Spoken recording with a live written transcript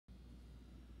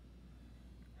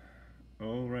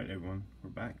Alright everyone,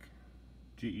 we're back.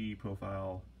 GE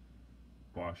profile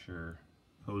washer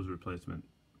hose replacement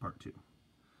part 2.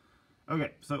 Okay,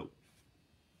 so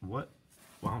what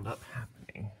wound up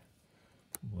happening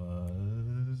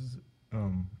was,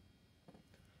 man,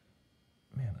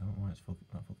 I don't know why it's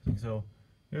not focusing. So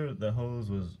here the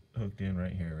hose was hooked in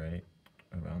right here, right?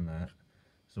 Around that.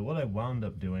 So what I wound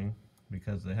up doing,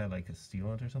 because they had like a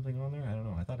sealant or something on there, I don't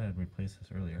know, I thought I had replaced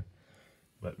this earlier,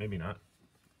 but maybe not.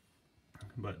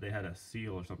 But they had a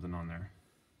seal or something on there.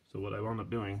 So what I wound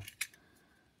up doing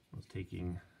was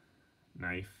taking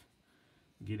knife,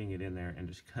 getting it in there, and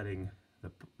just cutting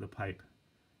the pipe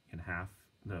in half,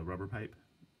 the rubber pipe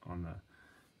on the.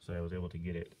 So I was able to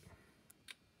get it.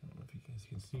 I don't know if you guys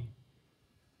can see.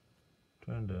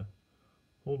 Trying to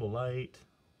hold a light,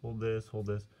 hold this.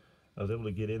 I was able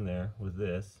to get in there with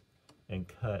this and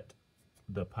cut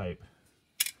the pipe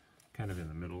kind of in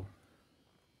the middle.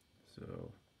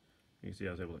 So you can see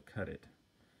I was able to cut it,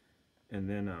 and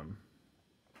then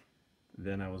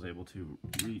I was able to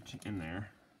reach in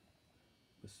there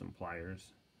with some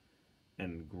pliers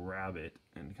and grab it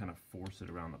and kind of force it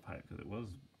around the pipe, because it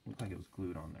looked like it was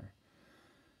glued on there.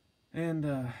 And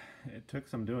it took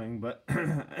some doing, but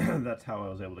that's how I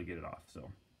was able to get it off.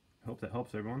 So I hope that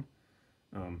helps everyone.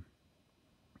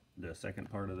 The second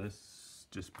part of this,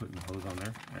 just putting the hose on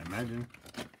there, I imagine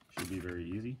should be very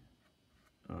easy.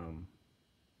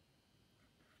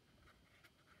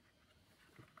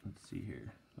 Let's see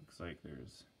here. Looks like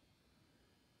there's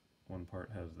one part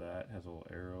has a little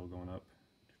arrow going up.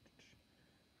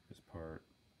 This part.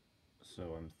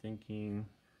 So I'm thinking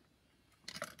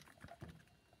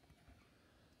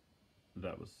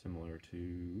that was similar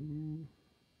to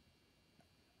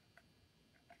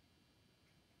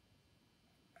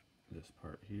this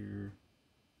part here.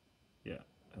 Yeah,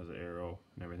 has an arrow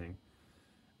and everything.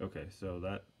 Okay, so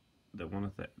that the one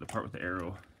with the part with the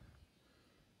arrow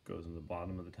goes in the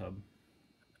bottom of the tub,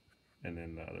 and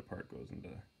then the other part goes in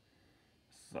the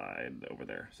side over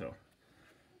there. So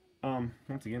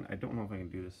once again, I don't know if I can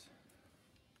do this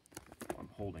while I'm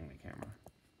holding the camera.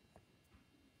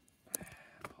 I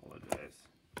apologize.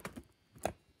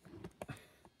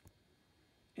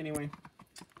 Anyway,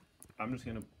 I'm just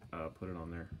gonna put it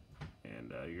on there,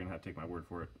 and you're gonna have to take my word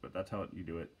for it, but that's how you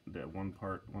do it. The one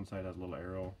side has a little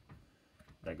arrow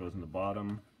that goes in the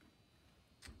bottom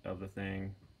of the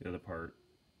thing. The other part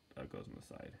goes on the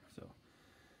side. So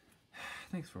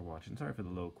thanks for watching. Sorry for the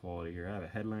low quality here. I have a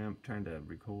headlamp, trying to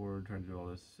record, trying to do all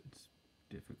this. It's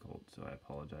difficult, so I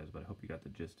apologize, but I hope you got the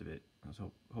gist of it. I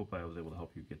hope I was able to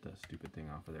help you get the stupid thing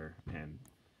off of there and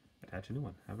attach a new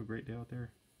one. Have a great day out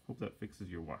there. Hope that fixes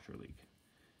your washer leak.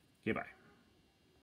 Okay, bye.